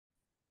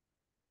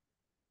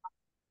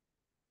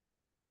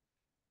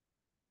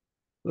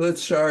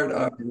Let's start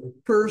our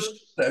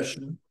first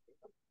session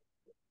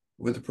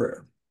with a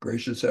prayer.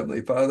 Gracious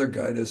Heavenly Father,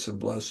 guide us and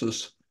bless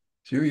us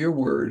through your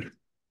word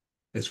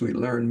as we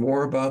learn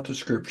more about the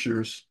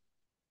scriptures,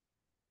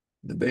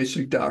 the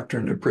basic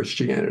doctrine of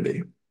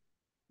Christianity.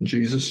 In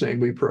Jesus' name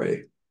we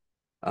pray.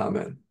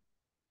 Amen.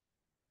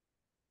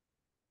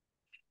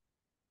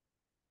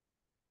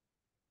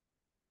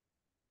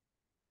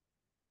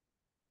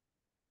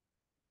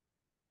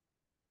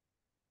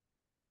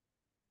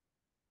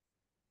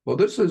 Well,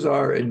 this is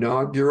our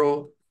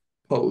inaugural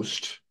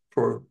post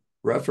for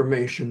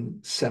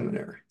Reformation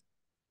Seminary.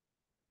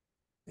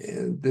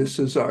 And this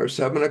is our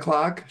 7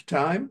 o'clock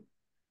time.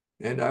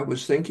 And I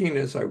was thinking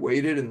as I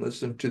waited and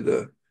listened to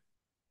the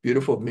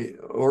beautiful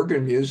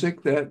organ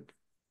music that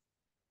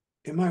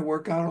it might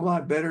work out a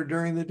lot better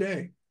during the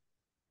day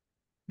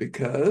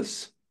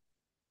because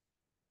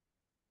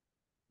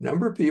a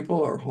number of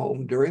people are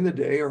home during the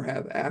day or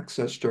have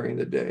access during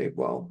the day.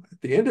 Well,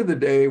 at the end of the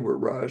day, we're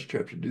rushed,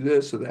 have to do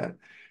this or that.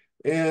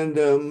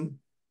 And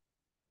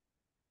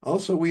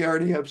also, we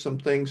already have some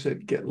things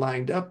that get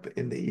lined up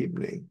in the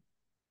evening.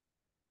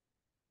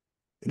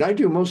 And I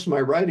do most of my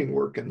writing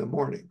work in the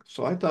morning.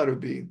 So I thought it would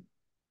be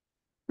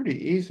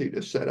pretty easy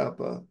to set up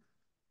a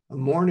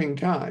morning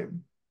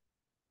time.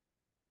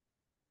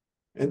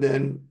 And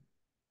then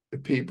the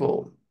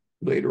people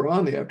later on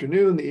in the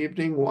afternoon, the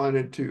evening,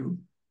 wanted to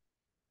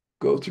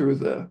go through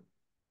the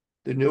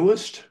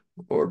newest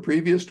or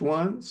previous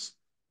ones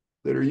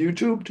that are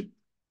YouTubed,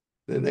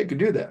 then they could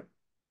do that.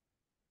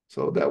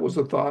 So that was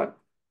a thought.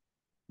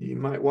 You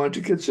might want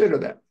to consider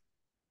that.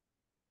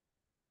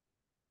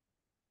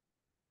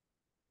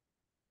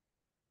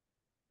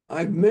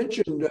 I've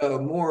mentioned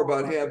more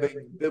about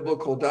having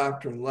biblical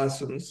doctrine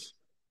lessons,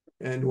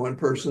 and one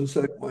person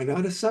said, why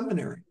not a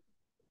seminary?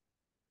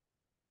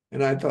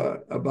 And I thought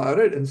about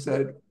it and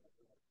said,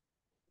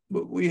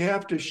 but we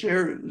have to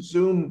share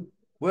Zoom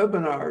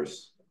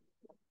webinars,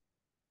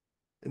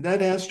 and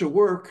that has to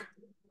work,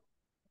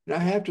 and I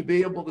have to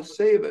be able to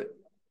save it.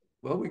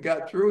 Well, we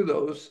got through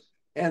those,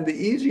 and the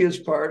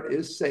easiest part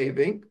is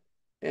saving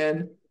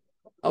and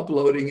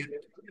uploading it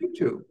to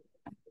YouTube.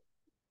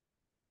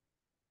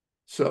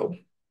 So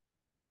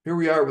here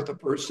we are with the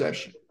first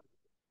session.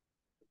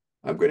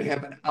 I'm going to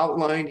have an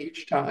outline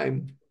each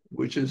time,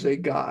 which is a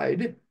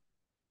guide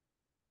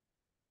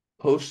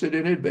posted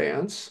in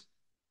advance,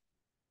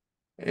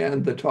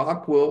 and the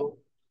talk will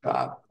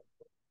stop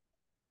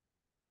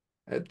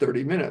at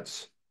 30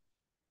 minutes.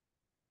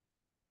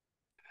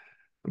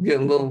 I'm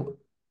getting a little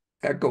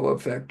echo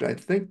effect, I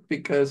think,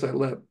 because I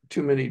let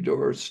too many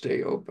doors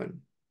stay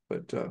open,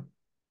 but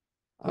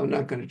I'm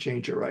not going to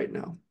change it right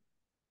now.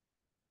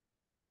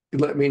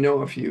 Let me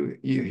know if you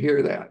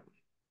hear that.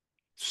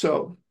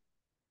 So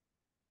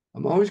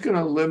I'm always going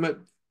to limit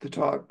the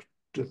talk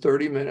to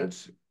 30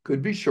 minutes.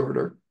 Could be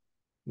shorter,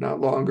 not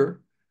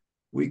longer.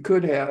 We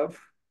could have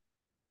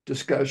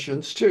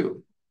discussions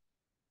too.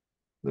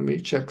 Let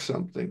me check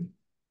something.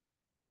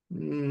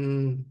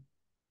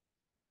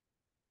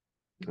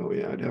 Oh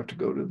yeah, I'd have to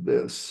go to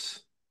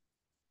this.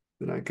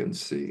 Then I can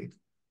see.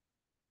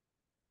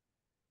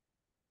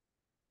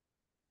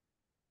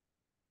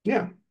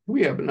 Yeah,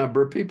 we have a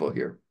number of people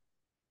here.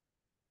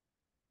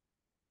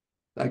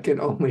 I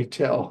can only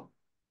tell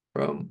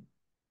from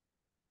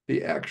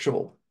the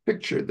actual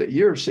picture that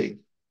you're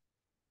seeing.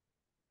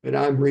 And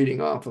I'm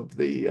reading off of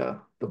the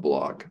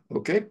blog,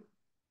 okay?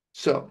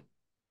 So,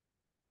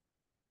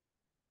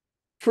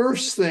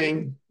 first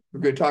thing we're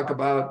going to talk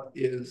about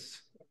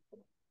is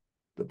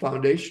the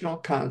foundational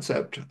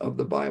concept of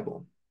the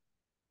Bible,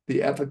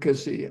 the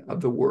efficacy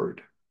of the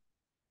Word.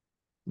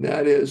 And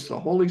that is the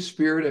Holy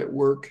Spirit at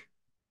work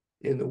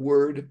in the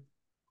Word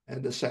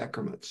and the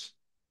sacraments.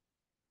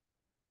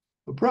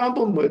 The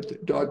problem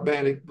with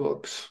dogmatic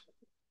books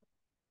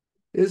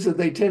is that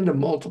they tend to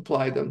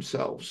multiply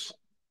themselves,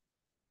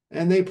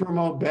 and they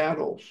promote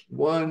battles,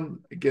 one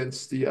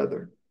against the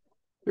other.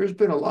 There's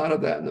been a lot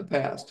of that in the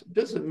past. It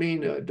doesn't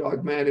mean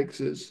dogmatics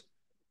is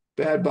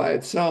bad by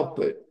itself,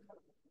 but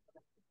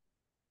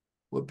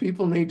what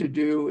people need to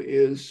do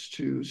is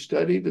to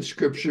study the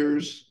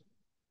scriptures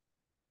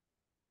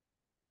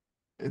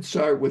and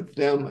start with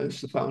them as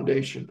the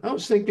foundation. I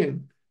was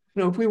thinking,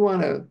 if we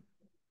want to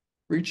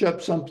reach up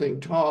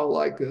something tall,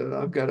 like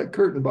I've got a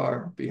curtain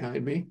bar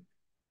behind me,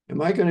 am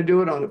I going to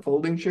do it on a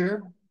folding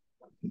chair?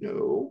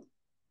 No.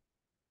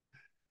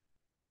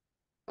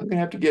 I'm going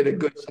to have to get a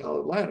good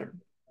solid ladder.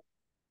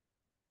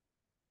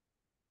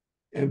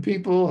 And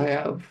people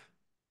have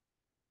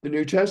the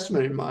New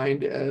Testament in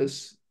mind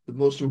as the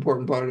most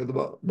important part of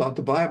about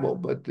the Bible,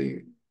 but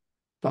the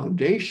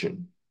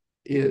foundation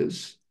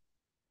is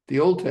the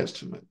Old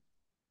Testament.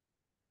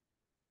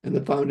 And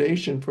the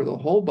foundation for the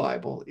whole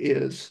Bible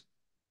is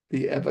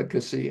the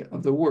efficacy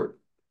of the Word.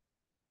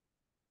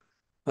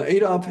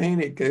 Adolf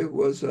Heinecke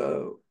was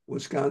a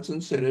Wisconsin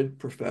Synod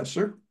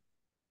professor,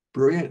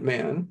 brilliant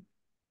man,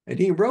 and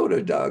he wrote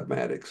a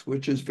dogmatics,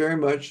 which is very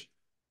much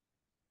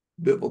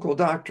biblical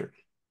doctrine.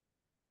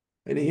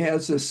 And he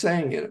has this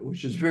saying in it,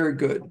 which is very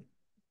good.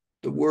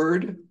 The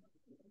Word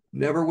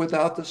never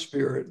without the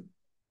Spirit,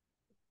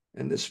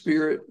 and the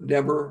Spirit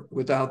never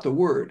without the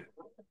Word.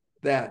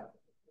 That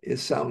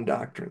is sound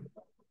doctrine.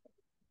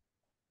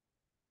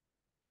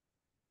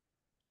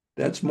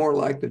 That's more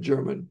like the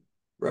German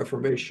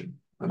Reformation.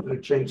 I'm going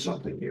to change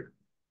something here.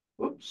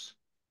 Whoops.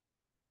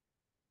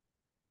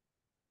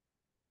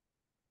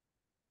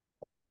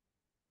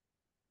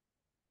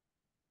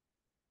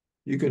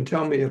 You can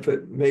tell me if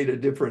it made a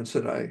difference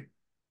that I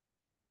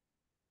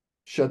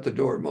shut the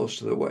door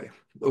most of the way.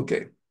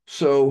 Okay,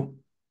 so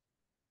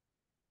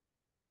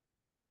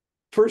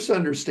first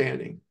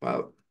understanding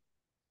about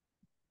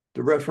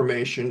the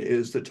Reformation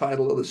is the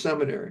title of the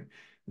seminary.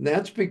 And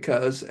that's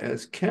because,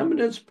 as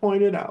Chemnitz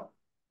pointed out,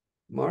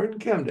 Martin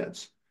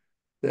Chemnitz,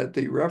 that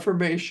the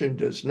Reformation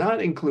does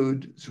not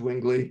include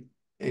Zwingli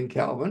and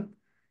Calvin.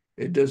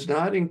 It does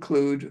not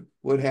include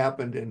what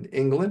happened in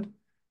England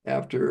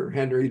after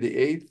Henry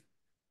VIII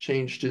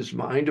changed his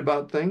mind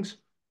about things,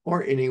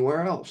 or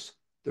anywhere else.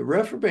 The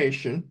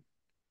Reformation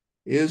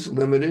is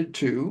limited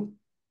to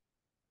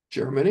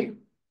Germany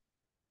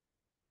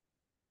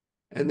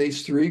and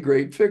these three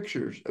great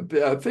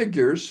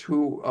figures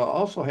who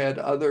also had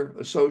other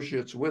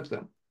associates with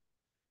them.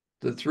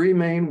 The three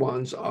main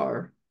ones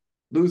are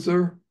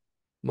Luther,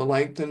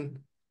 Melanchthon,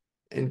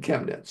 and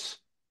Chemnitz.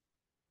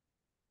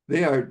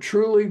 They are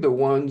truly the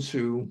ones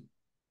who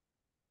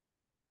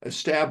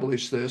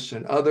established this,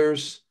 and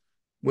others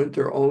went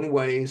their own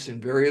ways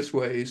in various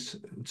ways.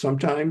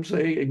 Sometimes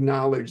they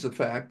acknowledge the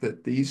fact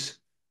that these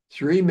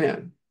three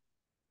men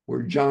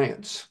were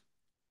giants.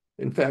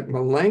 In fact,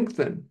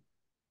 Melanchthon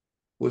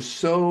was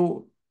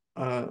so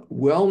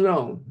well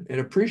known and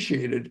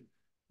appreciated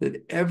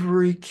that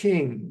every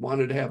king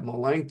wanted to have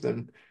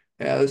Melanchthon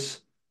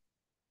as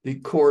the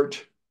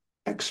court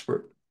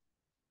expert,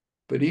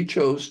 but he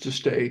chose to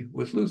stay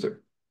with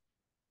Luther.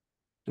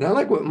 And I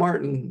like what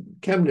Martin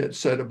Chemnitz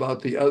said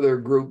about the other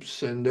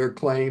groups and their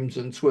claims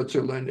in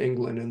Switzerland,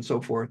 England, and so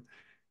forth.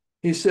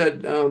 He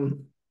said,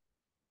 and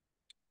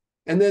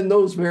then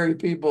those very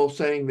people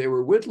saying they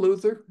were with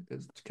Luther,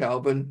 as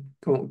Calvin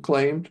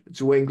claimed,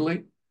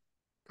 Zwingli,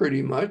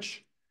 pretty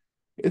much.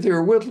 If they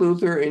were with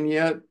Luther, and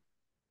yet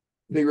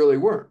they really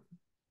weren't.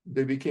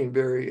 They became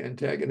very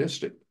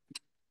antagonistic.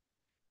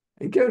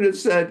 And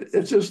Chemnitz said,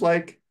 it's just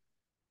like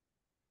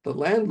the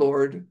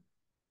landlord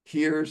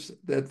hears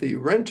that the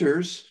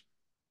renters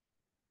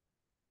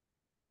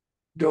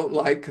don't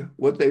like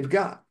what they've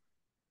got.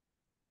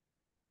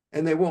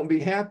 And they won't be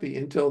happy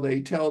until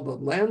they tell the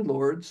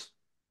landlords,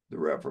 the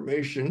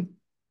Reformation,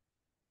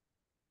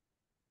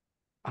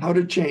 how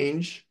to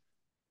change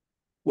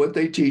what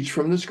they teach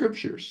from the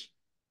scriptures.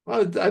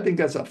 Well, I think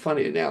that's a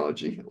funny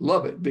analogy.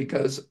 Love it,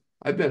 because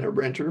I've been a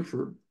renter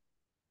for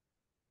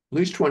at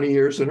least 20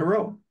 years in a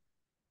row.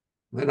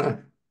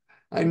 And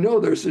I know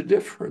there's a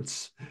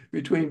difference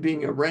between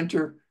being a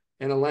renter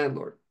and a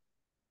landlord.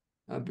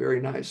 I'm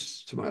very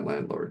nice to my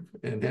landlord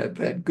and have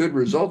had good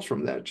results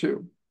from that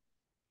too.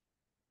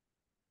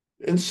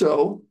 And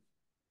so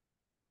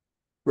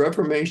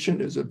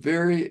Reformation is a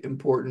very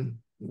important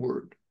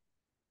word.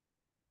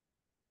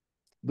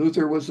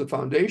 Luther was the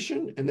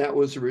foundation, and that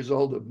was the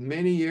result of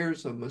many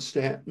years of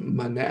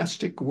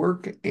monastic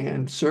work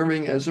and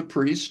serving as a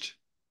priest,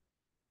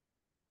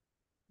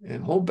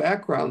 and whole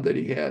background that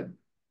he had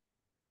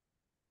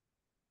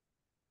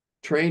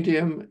trained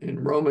him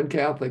in Roman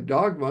Catholic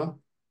dogma,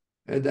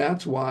 and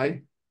that's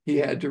why he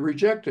had to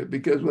reject it,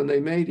 because when they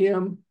made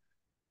him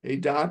a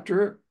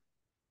doctor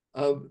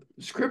of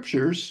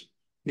scriptures,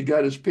 he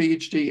got his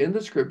PhD in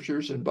the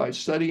scriptures, and by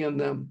studying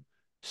them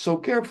so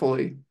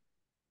carefully,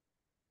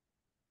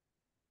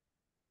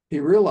 he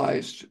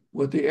realized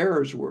what the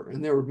errors were,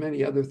 and there were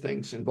many other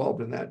things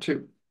involved in that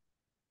too.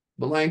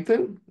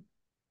 Melanchthon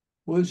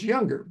was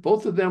younger.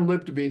 Both of them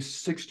lived to be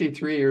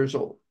 63 years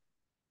old.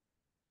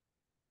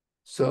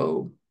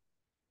 So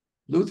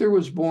Luther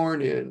was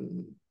born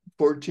in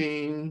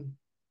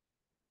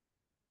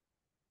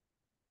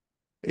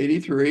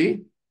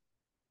 1483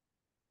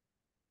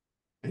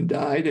 and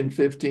died in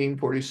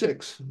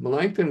 1546.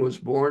 Melanchthon was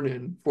born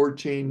in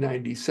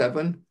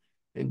 1497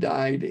 and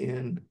died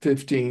in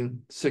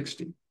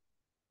 1560.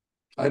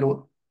 I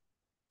don't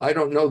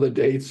know the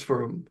dates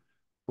for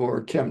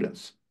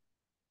Chemnitz,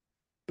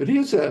 but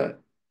he's a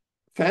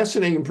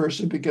fascinating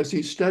person because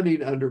he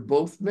studied under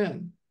both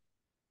men.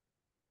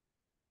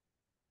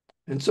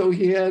 And so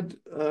he had,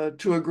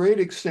 to a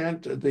great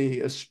extent,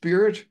 the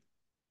spirit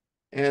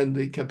and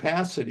the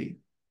capacity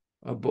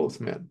of both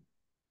men.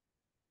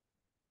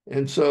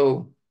 And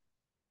so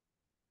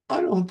I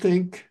don't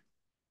think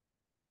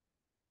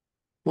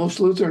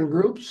most Lutheran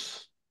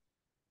groups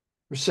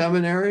or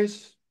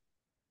seminaries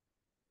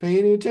pay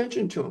any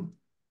attention to him.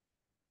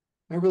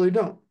 I really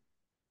don't.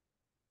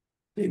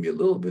 Maybe a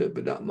little bit,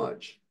 but not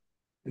much.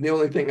 And the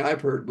only thing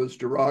I've heard was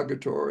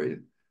derogatory.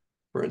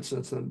 For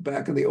instance,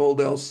 back in the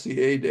old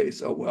LCA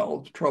days, oh,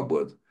 well, the trouble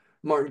with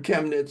Martin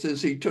Chemnitz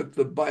is he took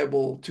the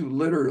Bible too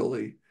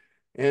literally.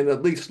 And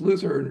at least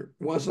Luther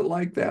wasn't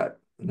like that.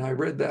 And I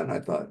read that and I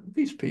thought,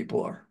 these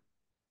people are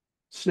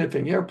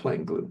sniffing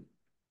airplane glue.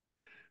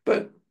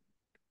 But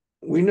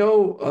we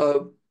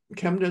know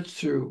Chemnitz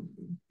through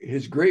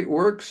his great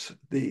works.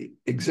 The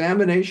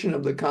Examination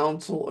of the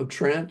Council of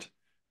Trent,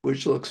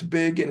 which looks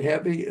big and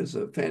heavy, is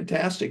a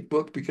fantastic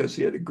book because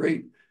he had a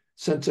great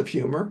sense of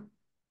humor,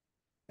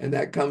 and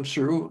that comes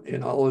through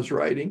in all his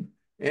writing.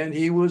 And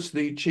he was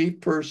the chief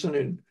person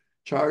in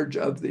charge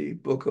of the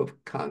Book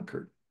of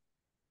Concord,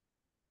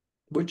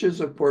 which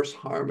is, of course,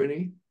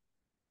 harmony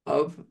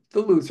of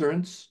the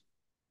Lutherans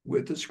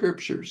with the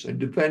scriptures and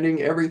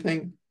defending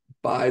everything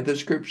by the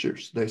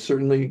scriptures. They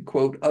certainly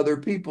quote other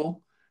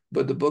people,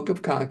 but the Book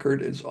of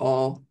Concord is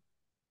all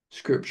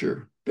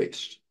scripture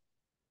based.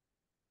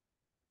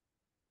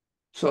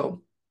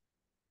 So,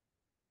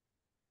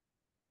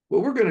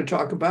 what we're going to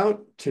talk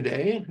about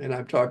today, and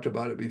I've talked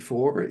about it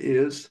before,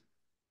 is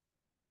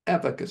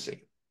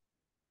efficacy.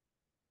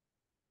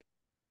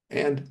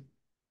 And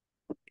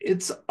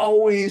it's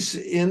always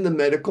in the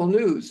medical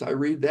news. I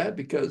read that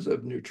because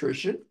of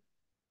nutrition.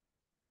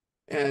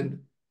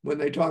 And when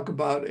they talk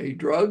about a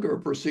drug or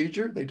a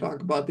procedure, they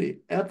talk about the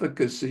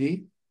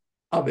efficacy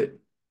of it.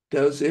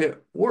 Does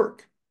it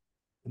work?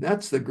 And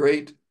that's the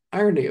great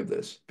irony of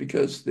this,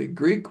 because the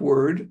Greek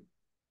word,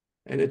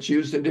 and it's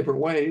used in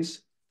different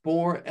ways,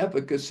 for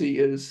efficacy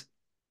is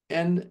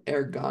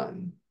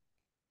energon,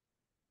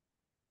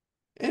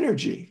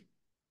 energy.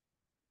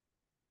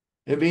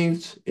 It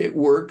means it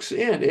works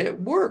in, it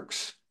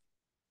works.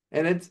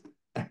 And it's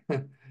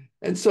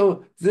and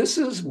so this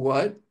is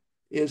what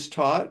is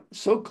taught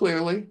so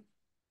clearly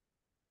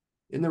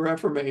in the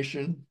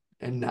Reformation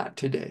and not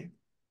today.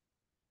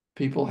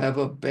 People have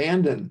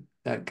abandoned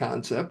that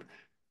concept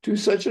to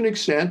such an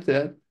extent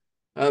that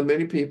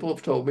many people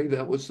have told me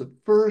that was the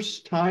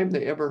first time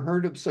they ever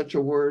heard of such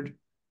a word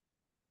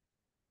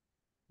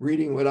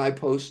reading what I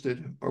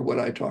posted or what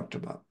I talked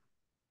about.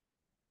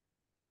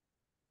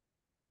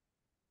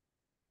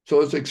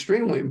 So it's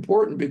extremely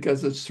important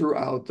because it's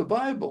throughout the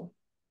Bible.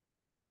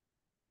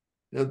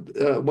 Now,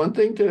 one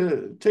thing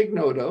to take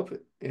note of,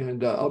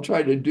 and I'll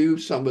try to do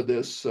some of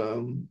this,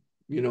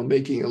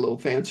 making it a little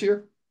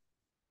fancier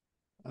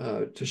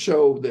to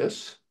show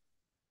this.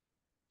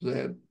 I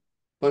had a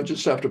bunch of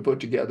stuff to put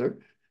together.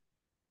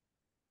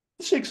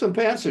 Let's take some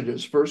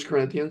passages. 1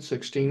 Corinthians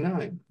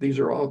 16:9. These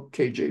are all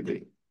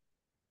KJV.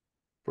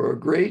 For a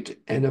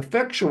great and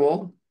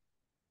effectual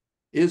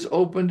is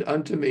opened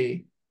unto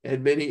me,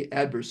 and many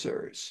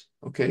adversaries.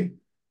 Okay?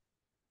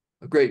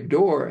 A great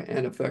door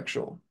and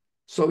effectual.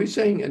 So he's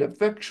saying an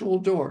effectual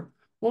door.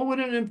 What would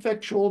an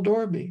effectual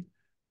door be?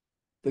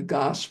 The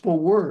gospel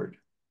word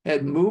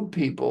had moved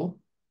people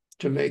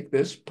to make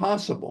this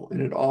possible,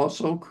 and it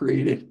also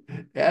created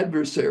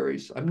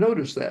adversaries. I've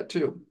noticed that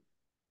too.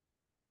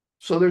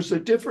 So there's a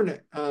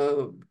different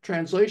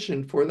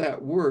translation for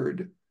that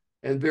word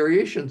and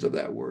variations of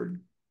that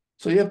word.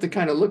 So you have to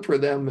kind of look for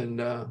them,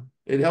 and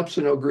it helps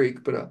to know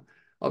Greek, but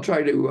I'll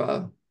try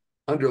to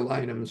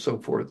underline them and so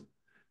forth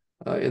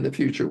in the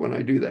future when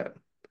I do that.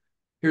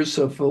 Here's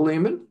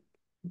Philemon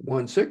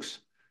 1:6,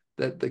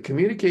 that the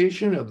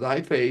communication of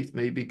thy faith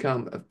may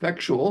become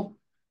effectual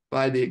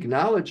by the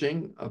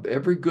acknowledging of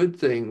every good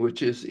thing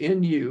which is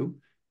in you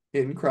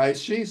in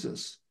Christ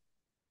Jesus.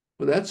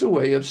 Well, that's a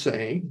way of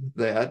saying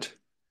that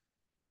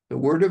the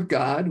word of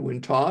God,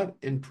 when taught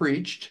and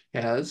preached,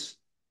 has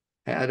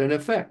had an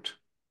effect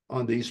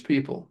on these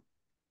people.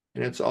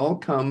 And it's all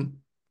come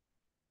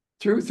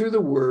through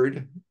the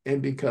word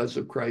and because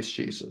of Christ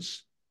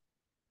Jesus.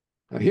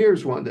 Now,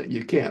 here's one that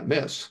you can't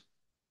miss.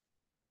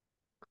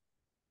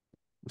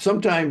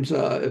 Sometimes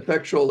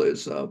effectual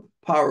is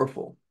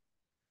powerful.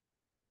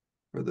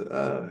 For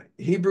the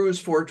Hebrews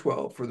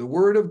 4:12, for the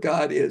word of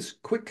God is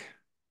quick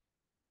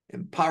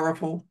and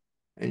powerful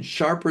and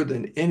sharper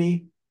than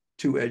any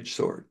two-edged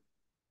sword,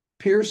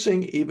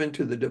 piercing even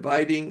to the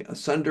dividing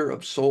asunder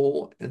of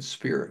soul and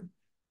spirit,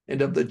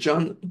 and of the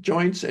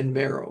joints and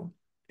marrow,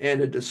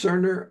 and a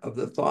discerner of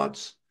the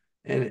thoughts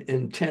and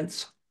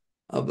intents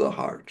of the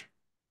heart.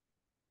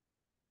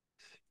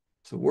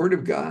 So the word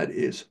of God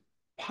is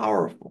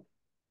powerful.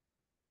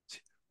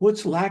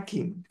 What's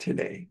lacking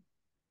today?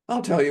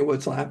 I'll tell you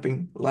what's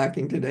lacking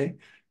today: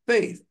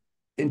 faith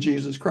in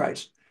Jesus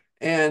Christ.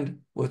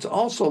 And what's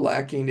also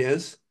lacking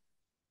is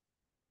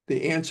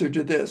the answer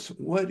to this.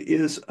 What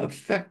is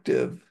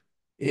effective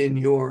in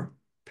your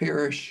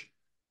parish,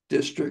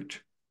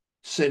 district,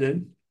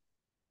 synod,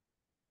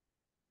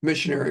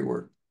 missionary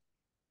work?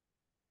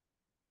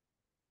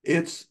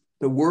 It's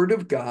the Word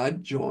of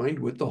God joined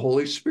with the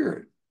Holy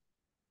Spirit.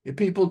 If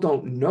people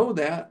don't know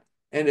that,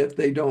 and if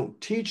they don't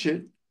teach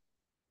it,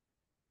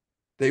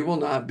 they will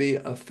not be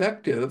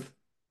effective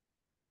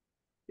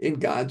in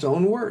God's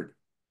own word.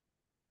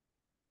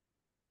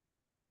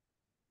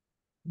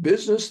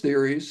 Business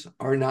theories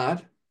are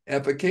not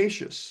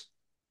efficacious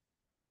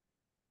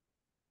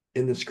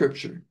in the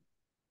scripture.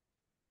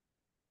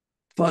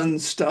 Fun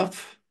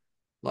stuff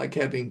like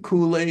having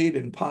Kool-Aid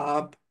and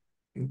pop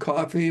and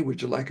coffee,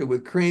 would you like it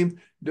with cream,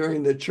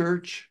 during the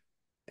church,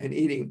 and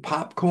eating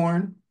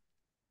popcorn.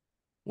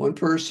 One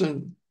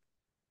person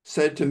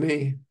said to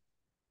me,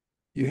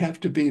 you have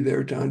to be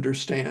there to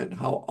understand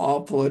how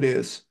awful it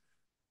is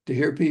to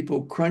hear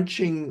people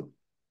crunching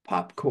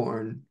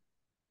popcorn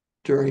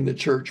during the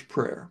church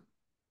prayer.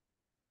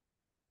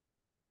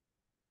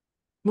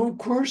 Well, of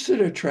course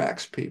it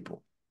attracts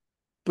people.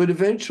 But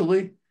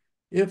eventually,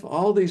 if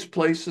all these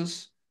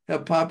places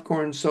have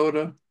popcorn,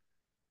 soda,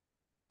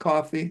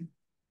 coffee,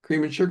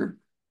 cream and sugar,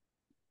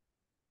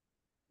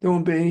 there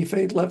won't be any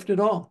faith left at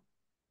all.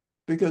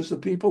 Because the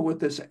people with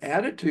this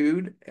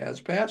attitude as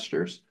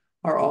pastors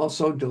are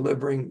also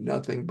delivering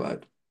nothing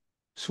but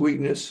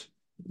sweetness,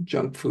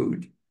 junk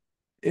food,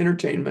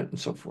 entertainment, and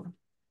so forth.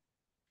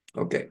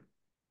 Okay.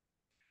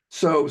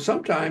 So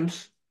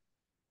sometimes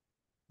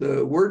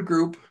the word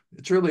group,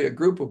 it's really a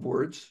group of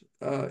words,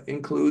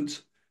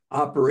 includes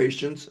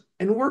operations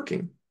and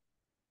working.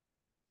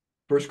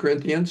 1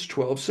 Corinthians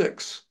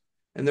 12:6.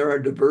 And there are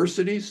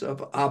diversities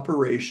of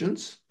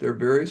operations. There are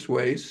various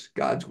ways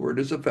God's word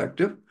is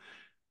effective,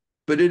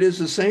 but it is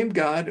the same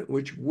God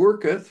which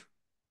worketh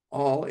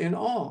all in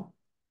all.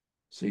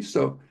 See,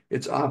 so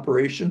it's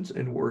operations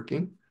and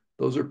working.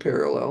 Those are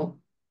parallel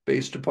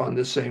based upon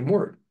the same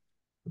word.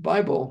 The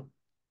Bible,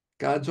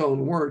 God's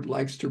own word,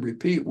 likes to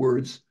repeat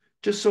words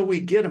just so we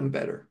get them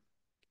better.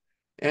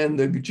 And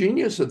the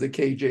genius of the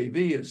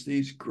KJV is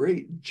these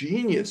great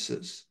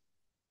geniuses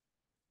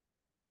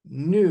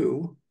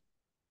knew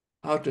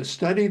how to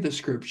study the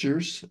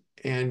scriptures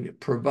and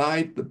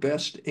provide the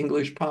best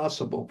English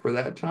possible for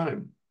that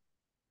time.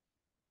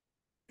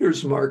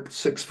 Here's Mark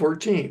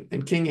 6:14.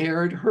 And King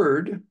Herod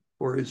heard,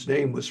 for his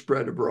name was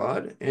spread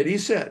abroad, and he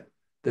said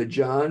that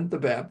John the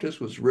Baptist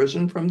was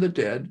risen from the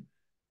dead,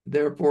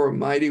 therefore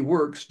mighty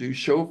works do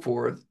show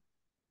forth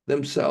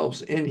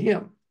themselves in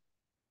him.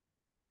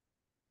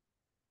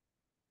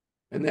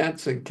 And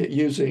that's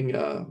using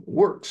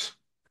works.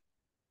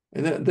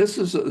 And this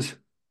is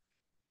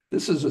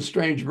a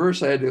strange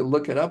verse. I had to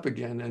look it up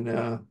again, and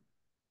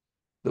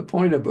the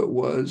point of it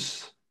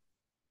was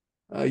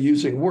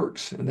using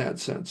works in that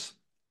sense.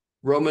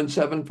 Romans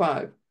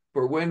 7:5.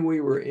 For when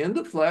we were in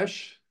the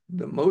flesh,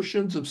 the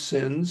motions of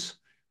sins,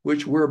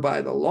 which were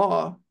by the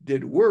law,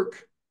 did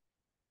work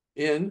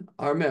in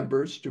our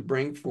members to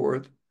bring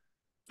forth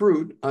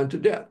fruit unto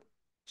death.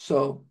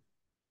 So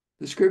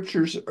the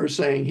scriptures are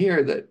saying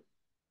here that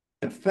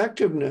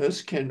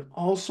effectiveness can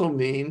also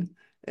mean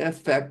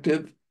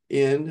effective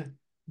in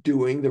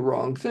doing the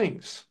wrong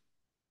things.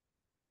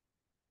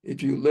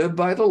 If you live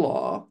by the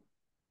law,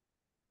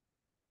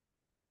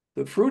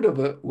 the fruit of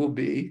it will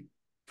be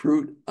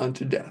fruit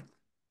unto death.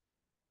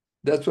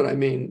 That's what I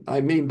mean.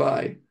 I mean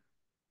by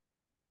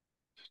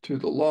to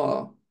the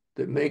law,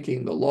 that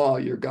making the law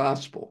your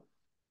gospel.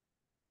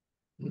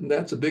 And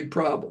that's a big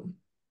problem,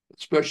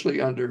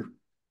 especially under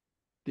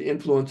the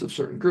influence of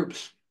certain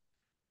groups.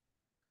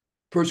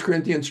 1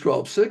 Corinthians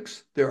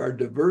 12:6, there are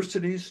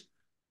diversities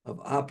of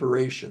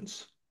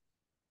operations,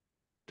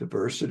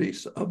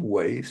 diversities of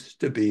ways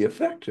to be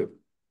effective.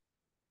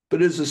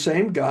 But it's the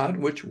same God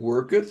which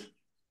worketh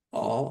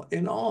all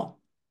in all.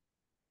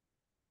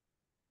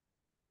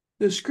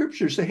 The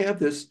scriptures, they have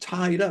this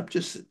tied up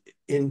just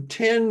in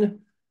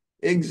 10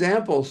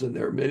 examples, and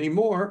there are many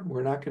more.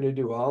 We're not going to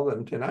do all of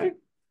them tonight,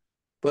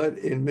 but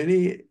in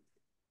many,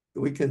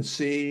 we can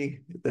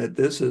see that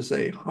this is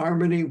a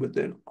harmony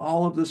within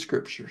all of the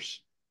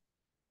scriptures.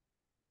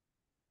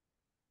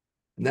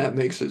 And that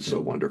makes it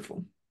so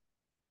wonderful.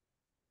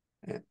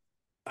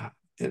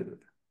 And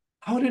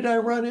how did I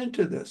run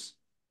into this?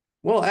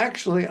 Well,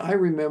 actually, I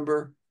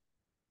remember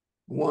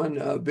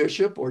one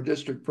bishop or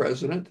district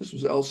president. This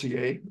was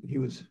LCA. He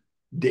was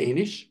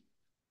Danish,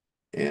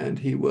 and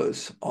he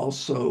was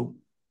also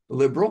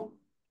liberal,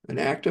 an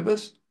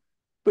activist.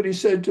 But he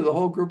said to the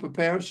whole group of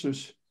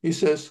pastors, he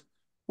says,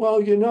 well,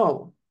 you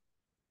know,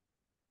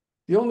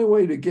 the only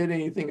way to get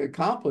anything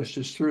accomplished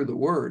is through the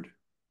word.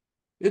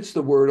 It's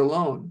the word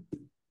alone.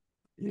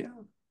 Yeah,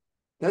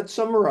 that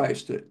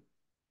summarized it.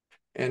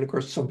 And of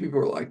course, some people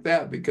were like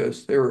that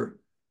because they were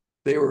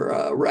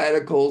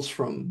radicals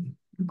from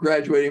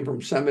graduating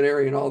from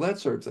seminary and all that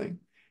sort of thing.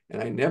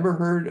 And I never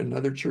heard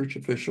another church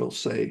official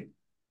say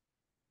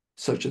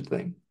such a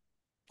thing.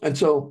 And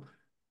so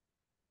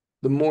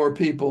the more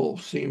people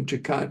seemed to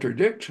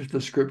contradict the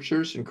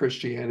scriptures in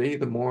Christianity,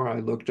 the more I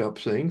looked up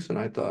things, and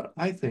I thought,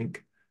 I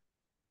think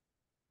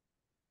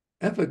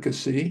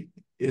efficacy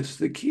is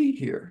the key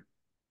here.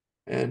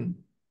 And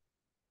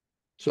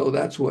so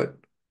that's what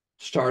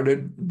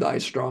started thy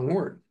strong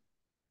word.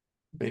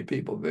 Made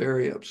people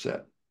very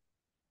upset.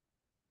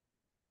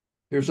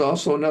 There's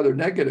also another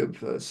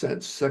negative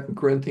sense, 2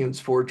 Corinthians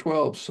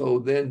 4:12. So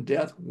then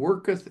death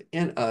worketh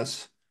in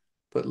us,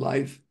 but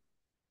life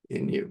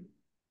in you.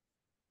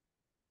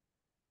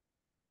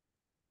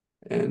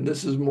 And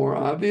this is more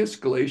obvious,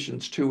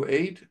 Galatians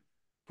 2:8.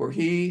 For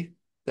he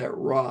that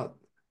wrought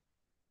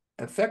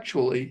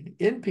effectually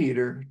in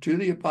Peter to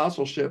the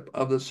apostleship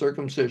of the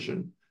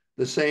circumcision,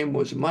 the same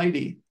was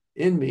mighty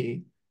in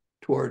me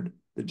toward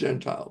the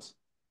Gentiles.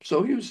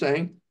 So he was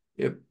saying,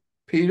 if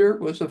Peter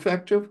was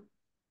effective,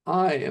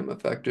 I am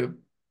effective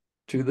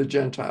to the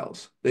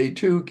Gentiles. They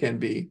too can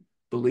be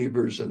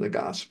believers in the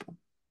gospel.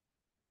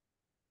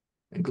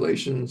 In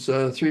Galatians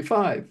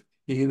 3:5,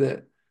 he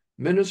that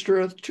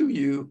ministereth to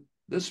you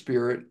the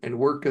Spirit, and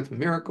worketh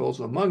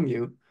miracles among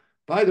you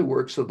by the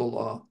works of the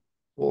law,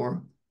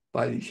 or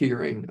by the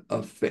hearing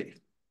of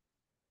faith.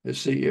 You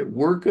see, it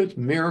worketh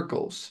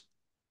miracles.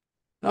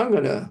 I'm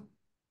going to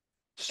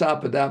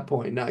stop at that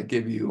point, not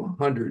give you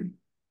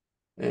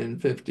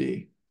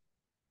 150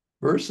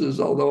 verses,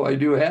 although I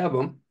do have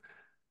them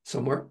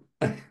somewhere.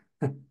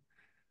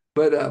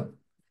 But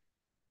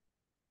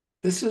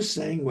this is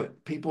saying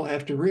what people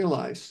have to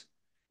realize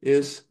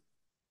is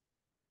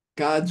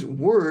God's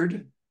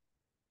word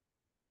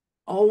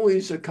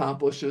always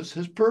accomplishes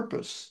his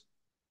purpose.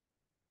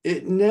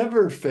 It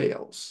never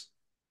fails.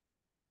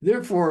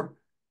 Therefore,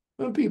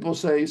 when people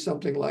say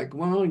something like,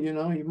 well, you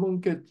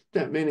won't get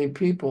that many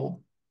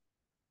people.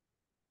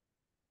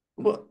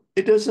 Well,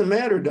 it doesn't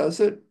matter, does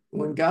it?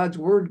 When God's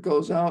word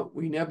goes out,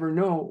 we never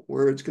know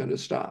where it's going to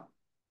stop.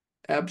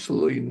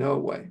 Absolutely no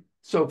way.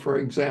 So, for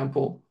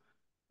example,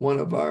 one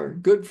of our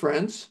good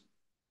friends,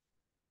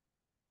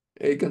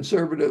 a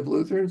conservative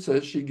Lutheran,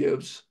 says she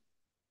gives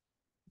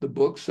the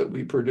books that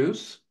we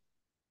produce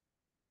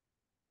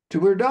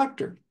to her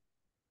doctor,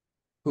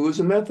 who is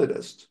a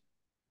Methodist,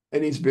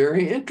 and he's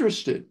very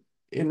interested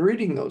in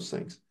reading those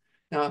things.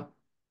 Now,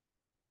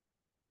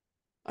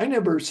 I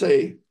never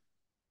say,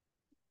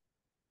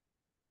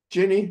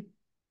 Jenny,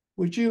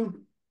 would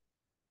you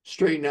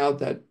straighten out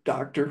that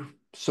doctor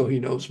so he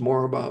knows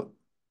more about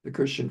the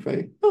Christian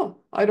faith? No,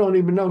 I don't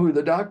even know who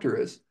the doctor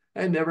is.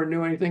 I never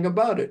knew anything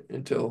about it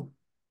until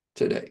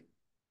today.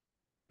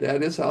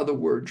 That is how the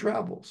word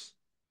travels.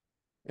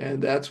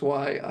 And that's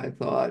why I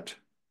thought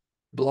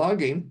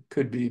blogging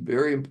could be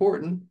very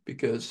important,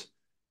 because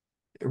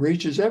it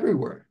reaches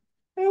everywhere.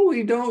 And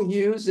we don't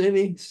use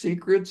any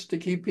secrets to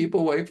keep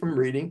people away from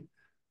reading,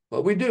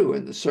 but we do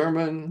in the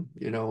sermon,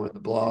 in the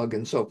blog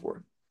and so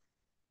forth.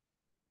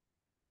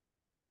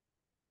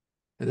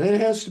 And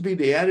that has to be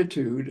the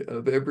attitude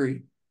of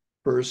every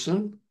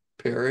person,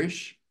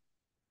 parish,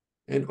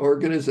 and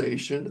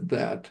organization,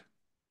 that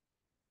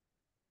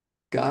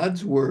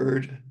God's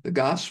word, the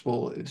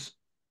gospel, is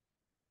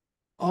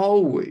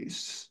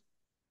always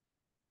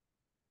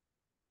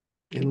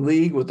in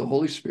league with the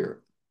Holy Spirit.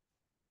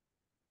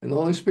 And the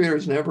Holy Spirit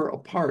is never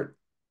apart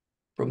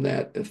from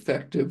that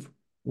effective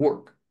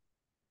work.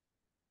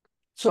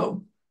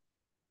 So,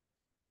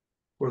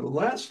 for the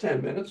last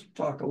 10 minutes,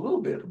 we'll talk a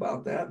little bit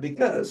about that,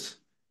 because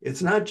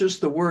it's not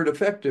just the word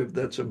effective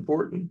that's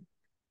important.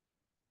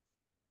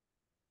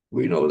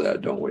 We know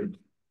that, don't we?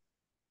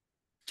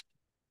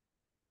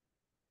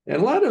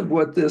 And a lot of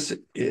what this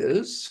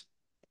is,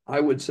 I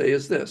would say,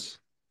 is this,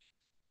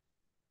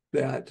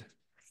 that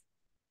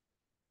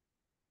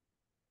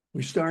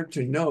we start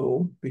to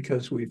know,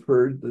 because we've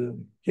heard the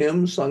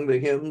hymns, sung the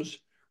hymns,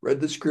 read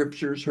the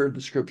scriptures, heard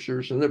the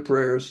scriptures and the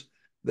prayers,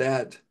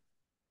 that,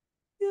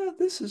 yeah,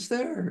 this is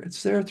there.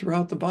 It's there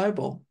throughout the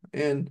Bible.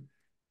 And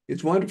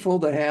it's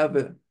wonderful to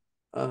have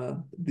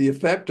the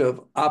effect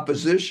of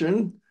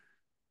opposition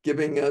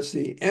giving us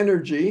the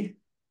energy,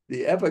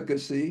 the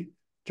efficacy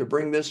to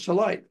bring this to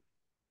light.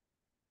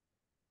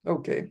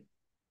 Okay,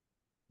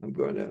 I'm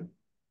going to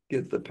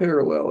get the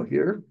parallel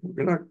here.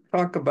 We're going to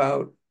talk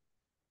about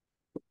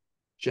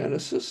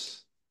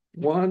Genesis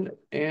 1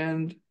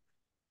 and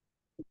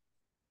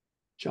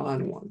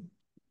John 1.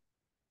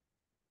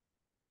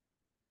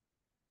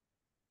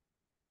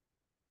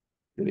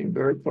 Getting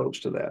very close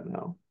to that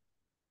now.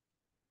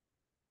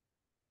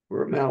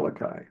 We're at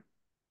Malachi,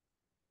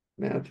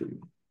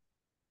 Matthew.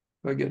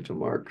 If I get to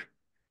Mark,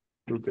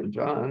 Luke, and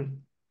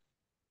John,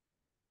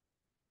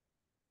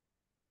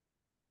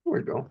 there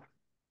we go.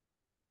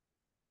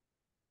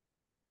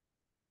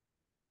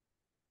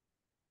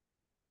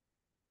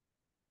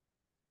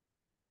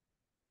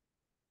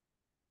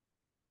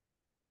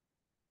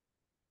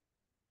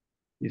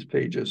 These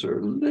pages are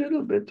a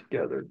little bit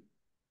together,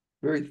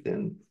 very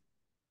thin.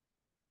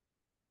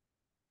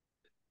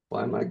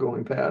 Why am I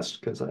going fast?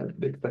 Because I have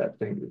big fat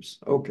fingers.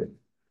 Okay.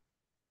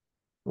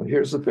 Well,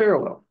 here's the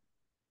parallel.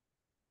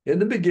 In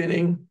the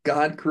beginning,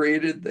 God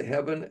created the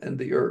heaven and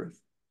the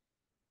earth.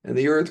 And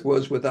the earth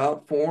was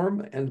without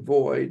form and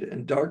void,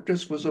 and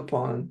darkness was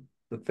upon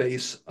the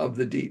face of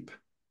the deep.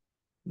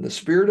 And the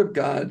Spirit of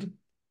God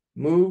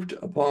moved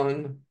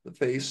upon the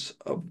face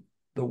of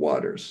the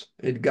waters.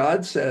 And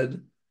God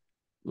said,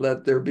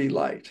 let there be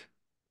light.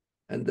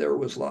 And there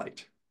was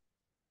light.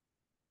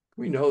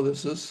 We know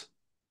this is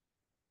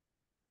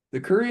the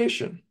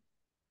creation.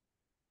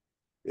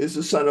 Is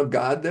the Son of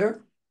God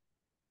there?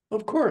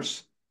 Of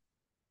course,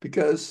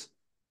 because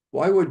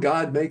why would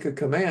God make a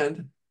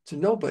command to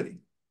nobody?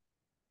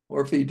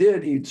 Or if he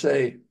did, he'd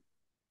say,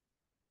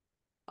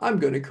 I'm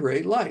going to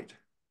create light.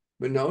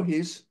 But no,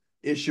 he's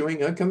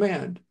issuing a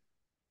command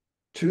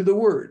to the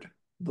word,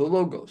 the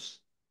Logos.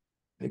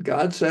 And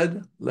God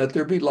said, let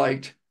there be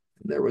light,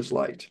 and there was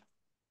light.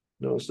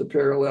 Notice the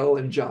parallel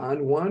in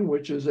John 1,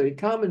 which is a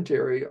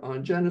commentary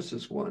on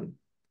Genesis 1.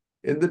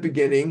 In the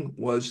beginning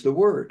was the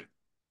Word.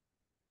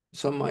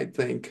 Some might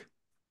think,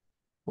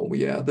 well,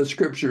 yeah, the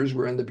scriptures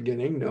were in the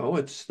beginning. No,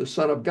 it's the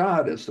Son of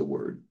God as the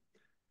Word.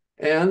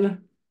 And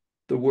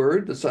the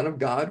Word, the Son of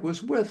God,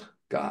 was with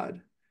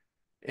God,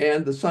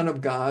 and the Son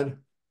of God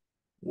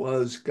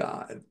was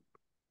God.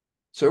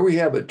 So we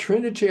have a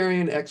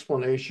Trinitarian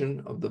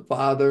explanation of the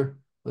Father,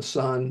 the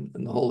Son,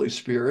 and the Holy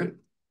Spirit.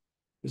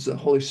 Is the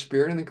Holy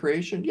Spirit in the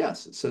creation?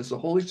 Yes, it says the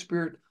Holy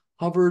Spirit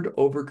hovered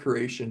over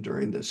creation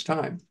during this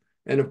time.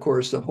 And of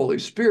course, the Holy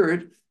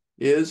Spirit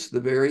is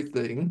the very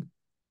thing,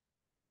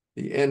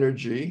 the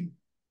energy,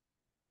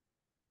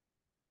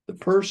 the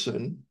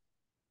person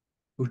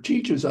who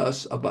teaches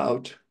us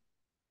about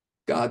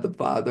God the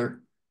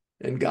Father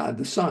and God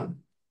the Son.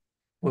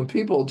 When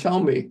people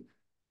tell me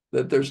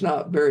that there's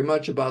not very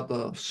much about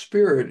the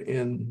Spirit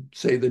in,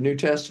 say, the New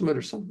Testament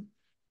or some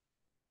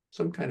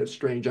kind of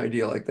strange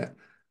idea like that,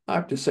 I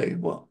have to say,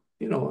 well,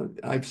 you know,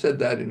 I've said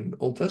that in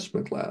Old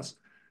Testament class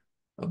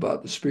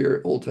about the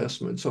Spirit, Old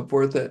Testament, and so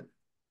forth, that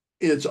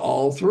it's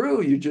all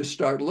through. You just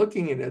start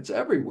looking and it's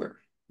everywhere.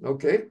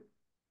 Okay?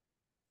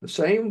 The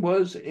same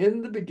was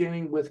in the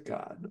beginning with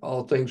God.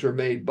 All things were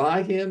made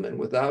by him, and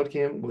without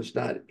him was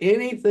not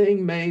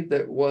anything made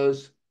that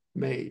was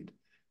made.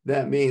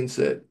 That means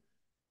that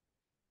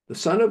the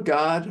Son of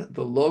God,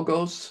 the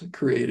Logos,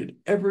 created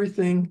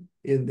everything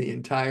in the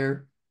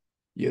entire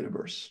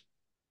universe.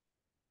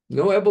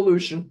 No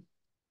evolution,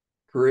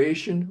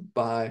 creation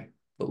by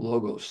the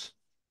Logos.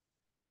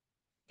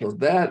 So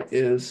that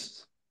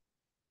is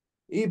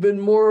even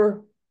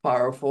more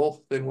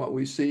powerful than what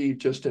we see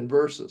just in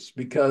verses,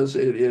 because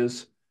it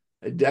is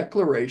a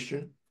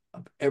declaration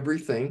of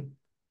everything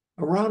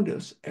around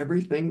us.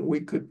 Everything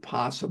we could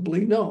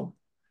possibly know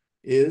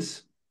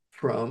is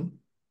from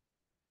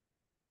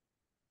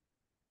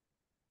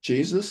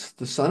Jesus,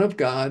 the Son of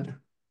God,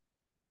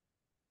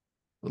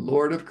 the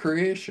Lord of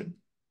creation.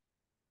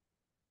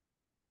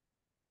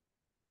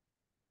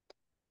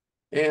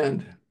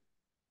 And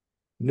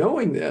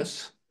knowing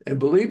this and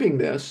believing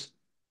this,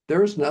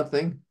 there's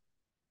nothing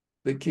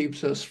that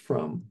keeps us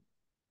from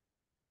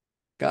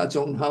God's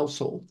own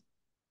household,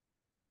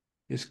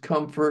 his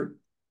comfort,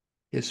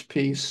 his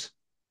peace,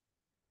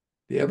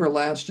 the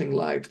everlasting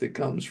life that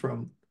comes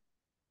from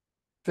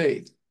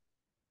faith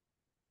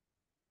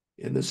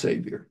in the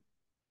Savior.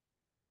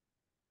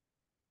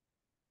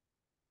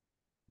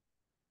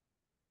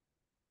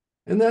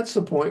 And that's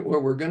the point where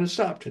we're going to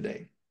stop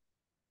today.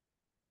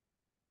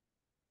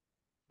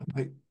 I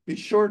might be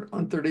short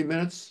on 30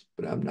 minutes,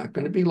 but I'm not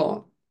going to be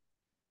long.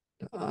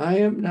 I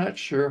am not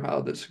sure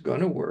how this is going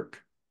to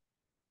work,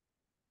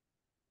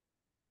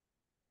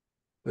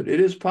 but it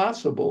is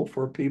possible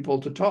for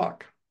people to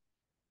talk.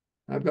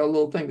 I've got a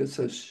little thing that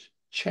says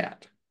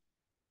chat.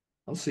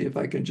 I'll see if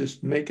I can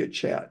just make it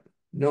chat.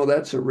 No,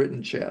 that's a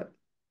written chat.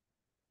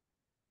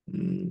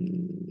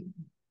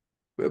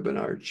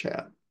 Webinar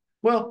chat.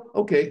 Well,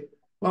 okay.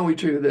 Why don't we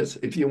do this?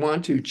 If you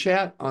want to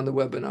chat on the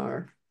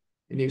webinar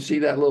and you see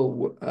that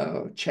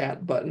little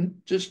chat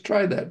button, just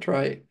try that.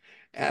 Try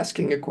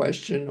asking a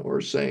question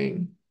or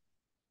saying,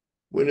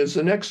 when is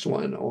the next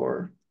one?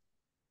 Or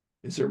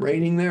is it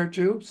raining there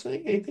too?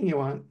 Say anything you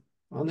want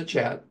on the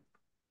chat.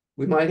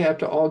 We might have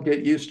to all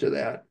get used to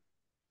that.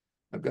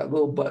 I've got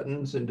little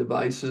buttons and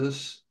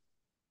devices.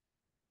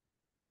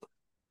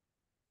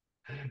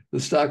 The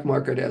stock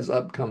market has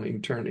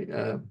upcoming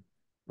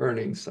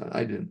earnings.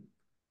 I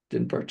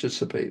didn't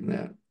participate in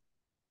that.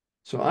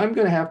 So I'm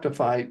going to have to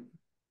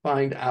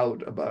find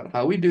out about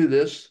how we do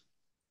this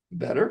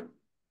better.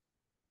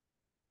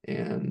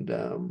 And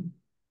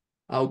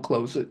I'll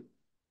close it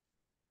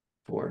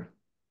for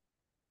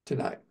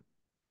tonight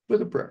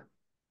with a prayer.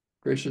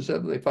 Gracious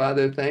Heavenly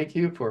Father, thank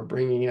you for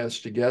bringing us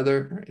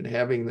together and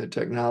having the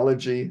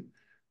technology.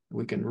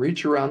 We can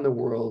reach around the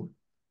world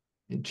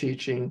in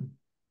teaching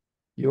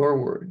your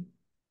word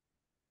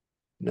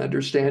and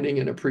understanding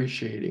and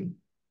appreciating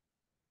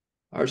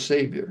our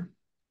Savior,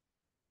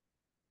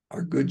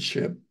 our good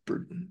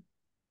shepherd,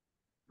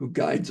 who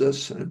guides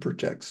us and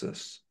protects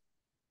us.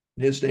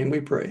 In his name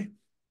we pray.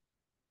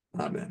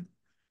 Amen.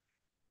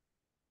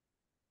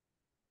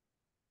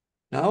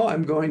 Now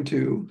I'm going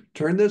to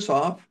turn this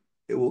off.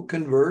 It will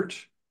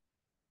convert.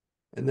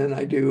 And then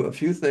I do a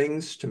few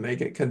things to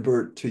make it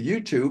convert to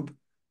YouTube.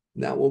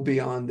 And that will be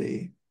on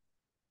the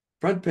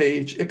front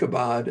page,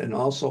 Ichabod, and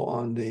also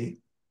on the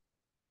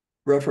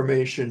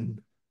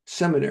Reformation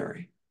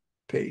Seminary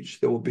page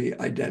that will be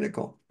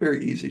identical.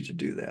 Very easy to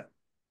do that.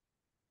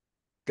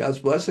 God's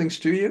blessings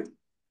to you,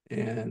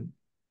 and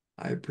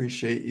I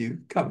appreciate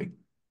you coming.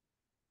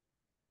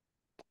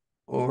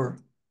 Or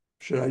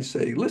should I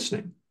say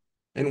listening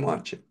and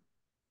watching.